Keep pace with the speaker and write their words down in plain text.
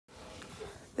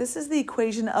This is the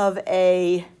equation of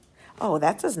a, oh,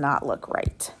 that does not look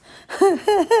right.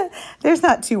 There's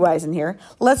not two y's in here.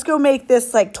 Let's go make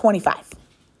this like 25.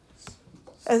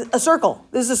 A circle.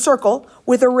 This is a circle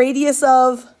with a radius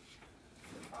of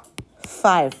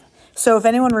 5. So if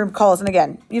anyone recalls, and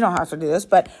again, you don't have to do this,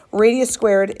 but radius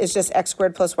squared is just x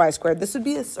squared plus y squared. This would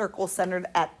be a circle centered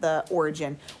at the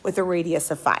origin with a radius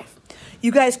of 5.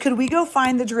 You guys, could we go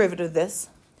find the derivative of this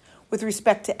with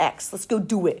respect to x? Let's go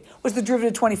do it. What's the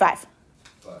derivative of 25?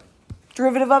 5.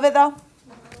 Derivative of it, though?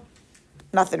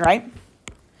 Nothing, right?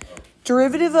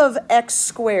 Derivative of x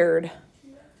squared.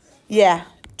 Yeah.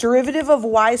 Derivative of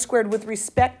y squared with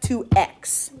respect to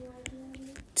x.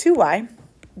 2y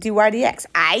dy dx.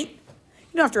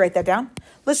 You don't have to write that down.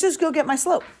 Let's just go get my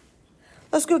slope.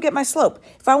 Let's go get my slope.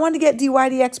 If I wanted to get dy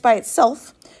dx by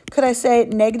itself, could I say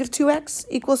negative 2x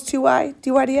equals 2y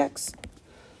dy dx?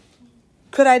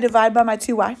 Could I divide by my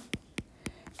 2y?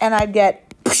 And I'd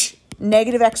get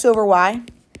negative x over y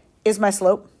is my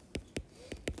slope.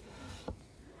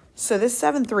 So this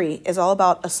 7.3 is all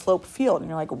about a slope field. And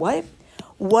you're like, what?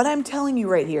 What I'm telling you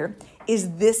right here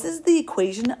is this is the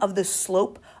equation of the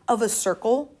slope of a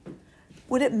circle.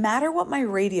 Would it matter what my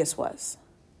radius was?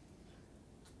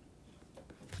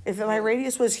 If my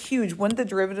radius was huge, wouldn't the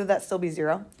derivative of that still be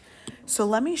 0? So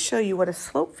let me show you what a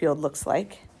slope field looks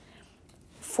like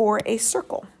for a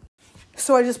circle.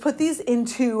 So I just put these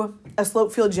into a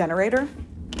slope field generator,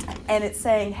 and it's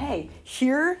saying, hey,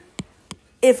 here,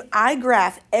 if I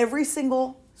graph every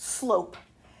single slope,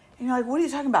 and you're like, what are you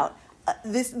talking about?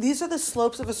 These are the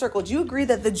slopes of a circle. Do you agree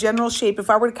that the general shape, if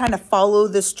I were to kind of follow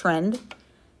this trend,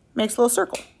 makes a little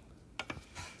circle?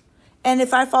 And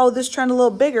if I follow this trend a little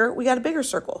bigger, we got a bigger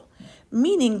circle.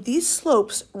 Meaning these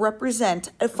slopes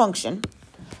represent a function.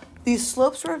 These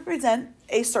slopes represent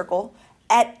a circle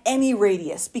at any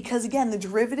radius. Because again, the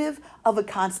derivative of a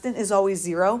constant is always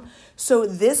 0. So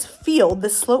this field,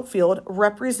 this slope field,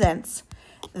 represents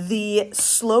the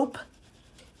slope,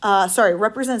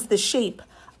 represents the shape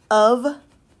of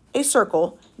a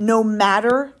circle no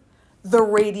matter the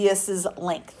radius's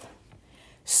length.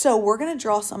 So we're going to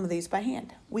draw some of these by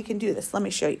hand. We can do this. Let me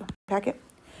show you. Packet.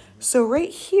 So right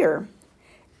here,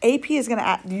 AP is going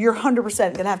to, you're 100%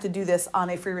 going to have to do this on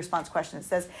a free response question. It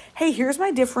says, hey, here's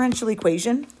my differential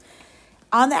equation.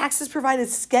 On the axis provided,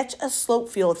 sketch a slope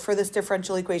field for this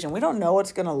differential equation. We don't know what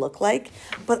it's going to look like,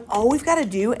 but all we've got to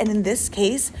do, and in this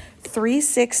case, 3,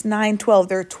 6, 9, 12,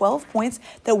 there are 12 points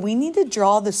that we need to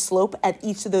draw the slope at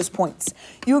each of those points.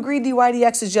 You agree dy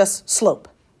dx is just slope.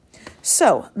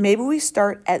 So maybe we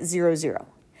start at 0, 0.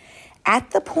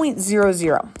 At the point 0,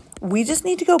 0, we just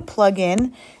need to go plug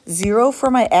in 0 for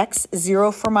my x,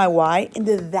 0 for my y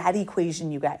into that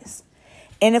equation, you guys.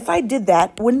 And if I did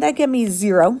that, wouldn't that get me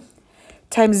 0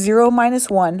 times 0 minus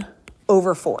 1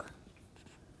 over 4?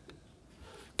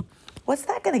 What's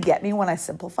that going to get me when I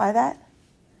simplify that?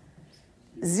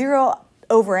 0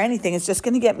 over anything is just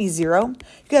going to get me 0. You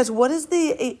guys, what does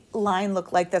the line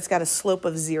look like that's got a slope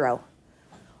of 0?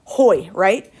 Hoi,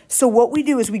 right? So what we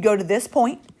do is we go to this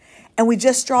point and we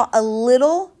just draw a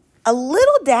little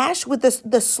dash with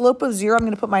the slope of 0. I'm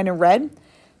going to put mine in red.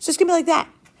 It's just going to be like that.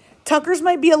 Tucker's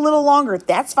might be a little longer.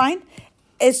 That's fine.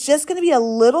 It's just going to be a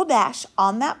little dash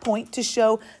on that point to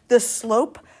show the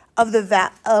slope of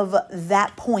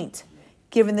that point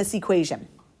given this equation.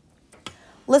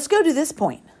 Let's go to this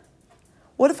point.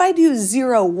 What if I do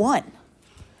 0, 1?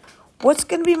 What's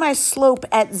going to be my slope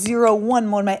at 0,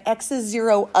 1 when my x is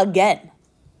 0 again?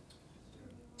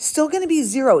 Still going to be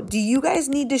 0. Do you guys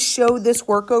need to show this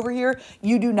work over here?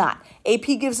 You do not. AP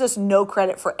gives us no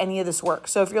credit for any of this work.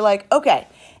 So if you're like, okay,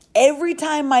 every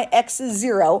time my x is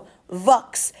 0,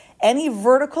 Vux, any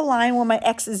vertical line when my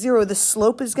x is 0, the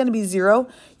slope is going to be 0,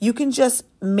 you can just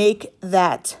make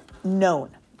that known.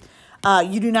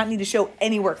 You do not need to show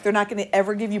any work. They're not going to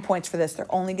ever give you points for this.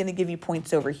 They're only going to give you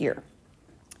points over here.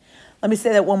 Let me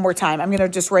say that one more time. I'm going to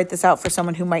just write this out for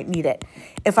someone who might need it.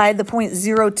 If I had the point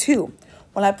 0, 2,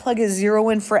 when I plug a 0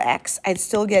 in for x, I'd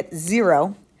still get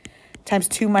 0 times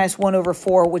 2 minus 1 over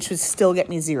 4, which would still get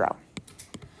me 0.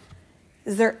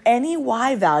 Is there any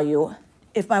y value,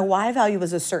 if my y value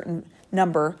was a certain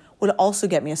number, would also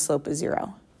get me a slope of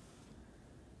 0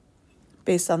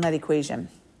 based on that equation?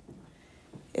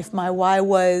 If my y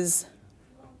was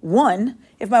 1,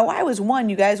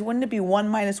 you guys, wouldn't it be 1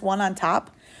 minus 1 on top?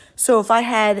 So if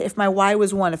my y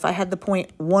was 1, if I had the point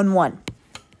 1, 1,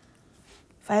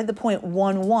 if I had the point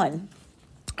 1, 1,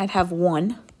 I'd have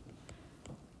 1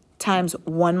 times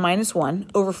 1 minus 1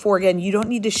 over 4. Again, you don't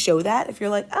need to show that if you're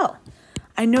like, oh,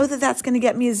 I know that that's going to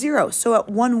get me a 0. So at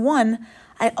 1, 1,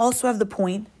 I also have the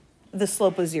point, the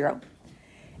slope of 0.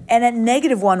 And at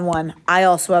negative 1, 1, I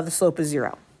also have the slope of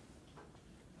 0.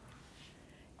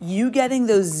 You getting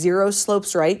those 0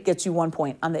 slopes right gets you 1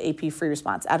 point on the AP free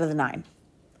response out of the 9.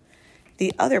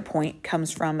 The other point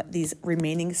comes from these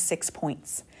remaining 6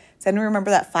 points. Does anyone remember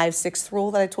that 5/6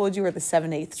 rule that I told you, or the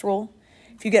 7/8 rule?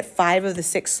 If you get 5 of the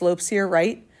 6 slopes here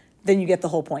right, then you get the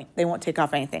whole point. They won't take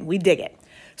off anything. We dig it.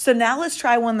 So now let's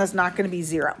try one that's not going to be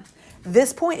 0.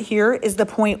 This point here is the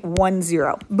point 1,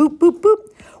 0. Boop, boop, boop.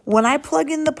 When I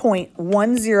plug in the point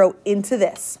 1, 0 into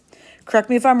this, correct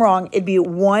me if I'm wrong, it'd be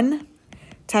 1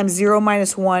 times 0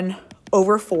 minus 1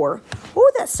 over 4. What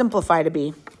would that simplify to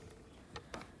be?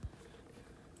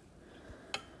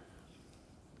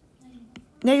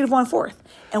 Negative 1/4.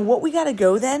 And what we got to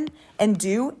go then and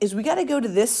do is we got to go to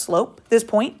this slope, this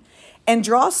point, and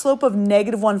draw a slope of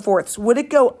negative 1/4. Would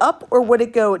it go up or would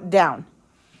it go down?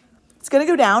 It's going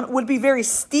to go down. Would it be very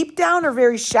steep down or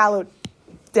very shallow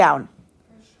down?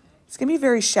 It's going to be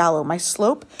very shallow. My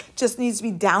slope just needs to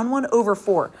be down 1 over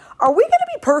 4. Are we going to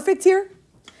be perfect here?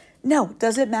 No.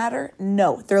 Does it matter?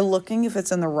 No. They're looking if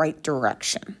it's in the right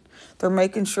direction. They're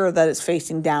making sure that it's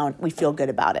facing down. We feel good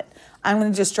about it. I'm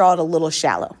going to just draw it a little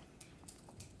shallow.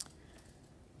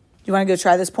 You want to go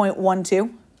try this point 1,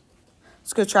 2?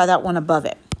 Let's go try that one above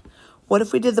it. What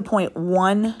if we did the point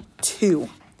 1, 2?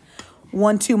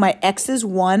 1, 2, my x is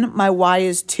 1, my y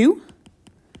is 2.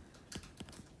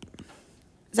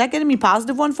 Is that getting me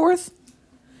positive 1/4?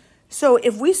 So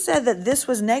if we said that this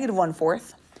was negative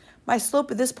 1/4, my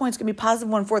slope at this point is going to be positive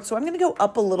 1/4. So I'm going to go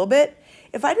up a little bit.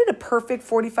 If I did a perfect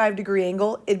 45-degree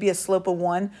angle, it'd be a slope of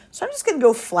 1. So I'm just going to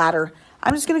go flatter.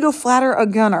 I'm just going to go flatter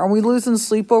again. Are we losing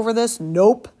sleep over this?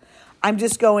 Nope. I'm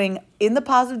just going in the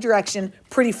positive direction,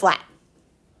 pretty flat.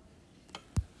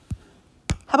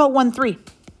 How about 1, 3?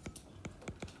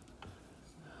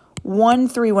 1,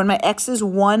 3. When my x is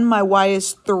 1, my y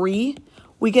is 3.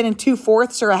 We getting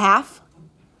 2/4 or a half?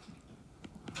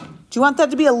 Do you want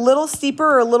that to be a little steeper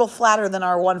or a little flatter than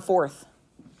our 1/4?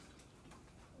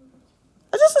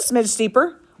 Just a smidge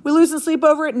steeper. We losing sleep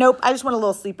over it? Nope. I just want a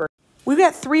little steeper. We've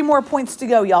got 3 more points to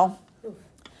go, y'all.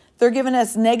 They're giving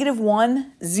us negative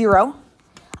 1, 0.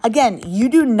 Again, you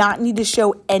do not need to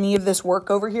show any of this work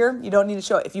over here. You don't need to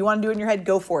show it. If you want to do it in your head,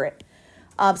 go for it.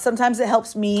 Sometimes it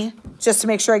helps me just to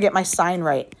make sure I get my sign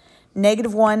right.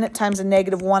 Negative 1 times a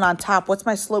negative 1 on top. What's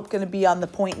my slope going to be on the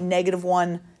point negative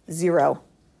 1, 0?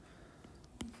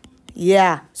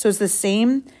 Yeah, so it's the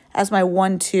same as my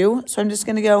 1, 2. So I'm just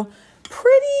going to go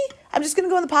I'm just going to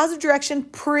go in the positive direction,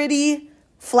 pretty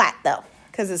flat though,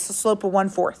 because it's a slope of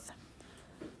 1/4.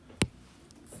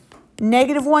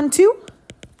 Negative 1, 2.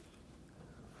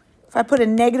 If I put a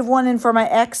negative 1 in for my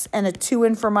x and a 2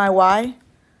 in for my y,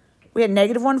 we had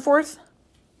negative 1/4.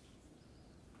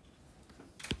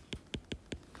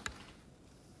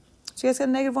 So you guys got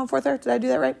a negative 1/4 there? Did I do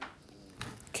that right?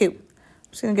 Cute.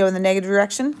 I'm just going to go in the negative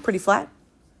direction, pretty flat.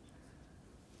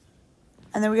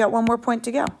 And then we got one more point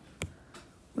to go.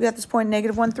 We got this point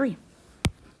negative 1, 3.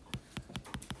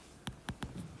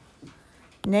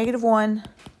 Negative 1,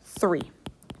 3.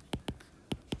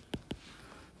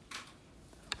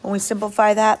 When we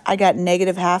simplify that, I got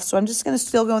negative half. So I'm just going to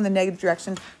still go in the negative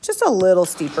direction, just a little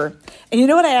steeper. And you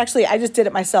know what? I just did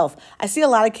it myself. I see a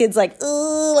lot of kids like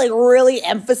really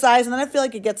emphasize, and then I feel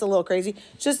like it gets a little crazy.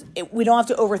 We don't have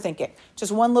to overthink it.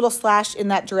 Just one little slash in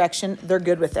that direction. They're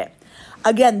good with it.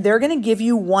 Again, they're going to give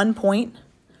you 1 point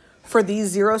for these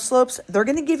 0 slopes. They're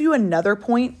going to give you another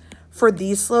point for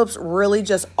these slopes. Really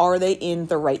just, are they in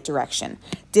the right direction?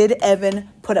 Did Evan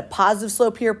put a positive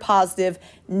slope here? Positive,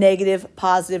 negative,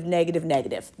 positive, negative,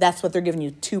 negative. That's what they're giving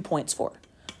you 2 points for.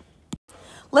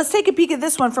 Let's take a peek at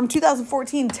this one from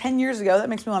 2014, 10 years ago. That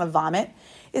makes me want to vomit.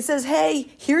 It says,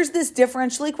 hey, here's this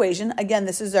differential equation. Again,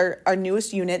 this is our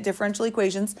newest unit, differential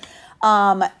equations.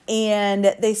 And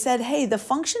they said, hey, the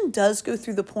function does go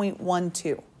through the point 1,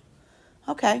 2.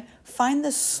 Okay, find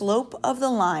the slope of the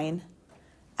line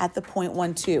at the point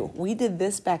 1, 2. We did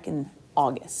this back in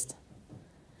August.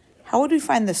 How would we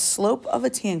find the slope of a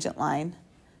tangent line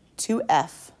to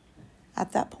F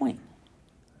at that point?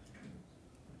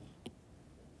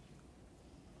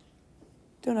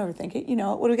 Don't overthink it. You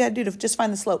know, what do we got to do to just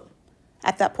find the slope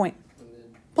at that point?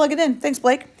 Plug it in. Thanks,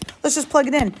 Blake. Let's just plug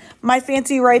it in. My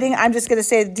fancy writing, I'm just going to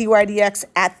say dy dx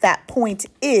at that point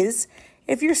is,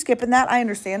 if you're skipping that, I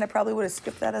understand. I probably would have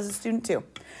skipped that as a student too.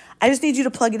 I just need you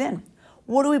to plug it in.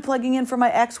 What are we plugging in for my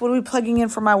x? What are we plugging in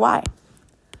for my y?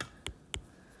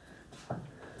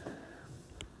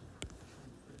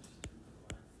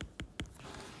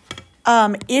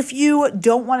 If you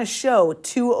don't want to show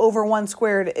 2 over 1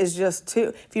 squared is just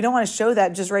 2. If you don't want to show that,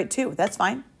 just write 2. That's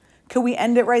fine. Could we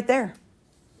end it right there?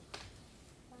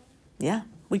 Yeah,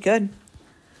 we could.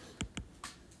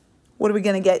 What are we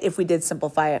going to get if we did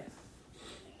simplify it?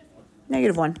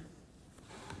 -1.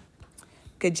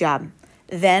 Good job.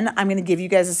 Then I'm going to give you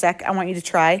guys a sec. I want you to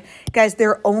try. Guys, there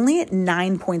are only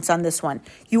 9 points on this one.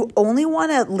 You only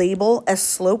want to label a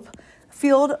slope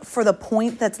field for the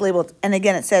point that's labeled. And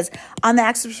again, it says, on the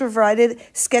axis provided,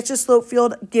 sketch a slope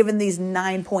field given these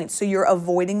 9 points. So you're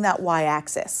avoiding that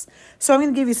y-axis. So I'm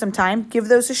going to give you some time. Give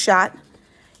those a shot.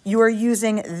 You are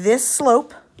using this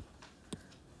slope,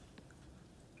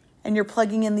 and you're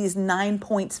plugging in these 9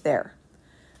 points there.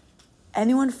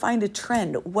 Anyone find a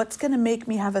trend? What's going to make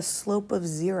me have a slope of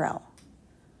 0?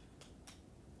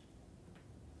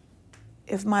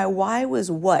 If my y was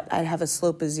what, I'd have a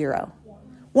slope of 0.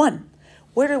 1.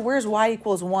 Where's y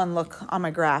equals 1 look on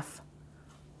my graph?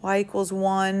 Y equals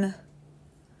 1.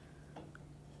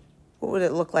 What would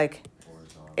it look like?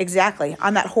 Horizontal. Exactly.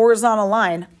 On that horizontal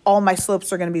line, all my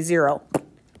slopes are going to be 0.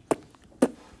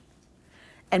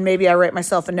 And maybe I write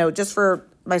myself a note just for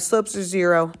my slopes are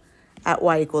 0 at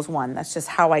y equals 1. That's just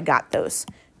how I got those.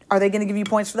 Are they going to give you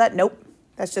points for that? Nope.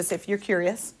 That's just if you're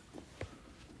curious.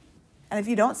 And if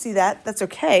you don't see that, that's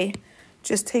okay.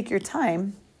 Just take your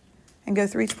time and go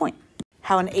through each point.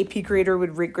 How an AP grader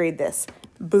would grade this.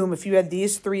 Boom, if you had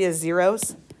these 3 as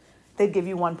zeros, they'd give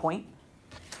you 1 point.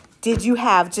 Did you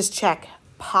have, just check,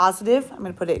 positive, I'm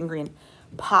going to put it in green,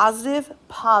 positive,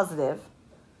 positive.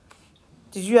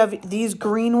 Did you have these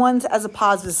green ones as a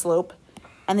positive slope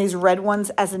and these red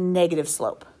ones as a negative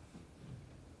slope?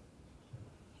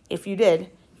 If you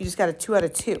did, you just got a 2 out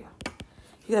of 2.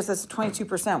 You guys, that's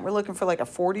 22%. We're looking for like a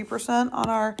 40% on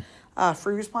our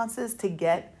free responses to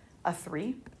get a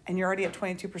 3. And you're already at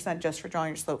 22% just for drawing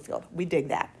your slope field. We dig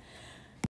that.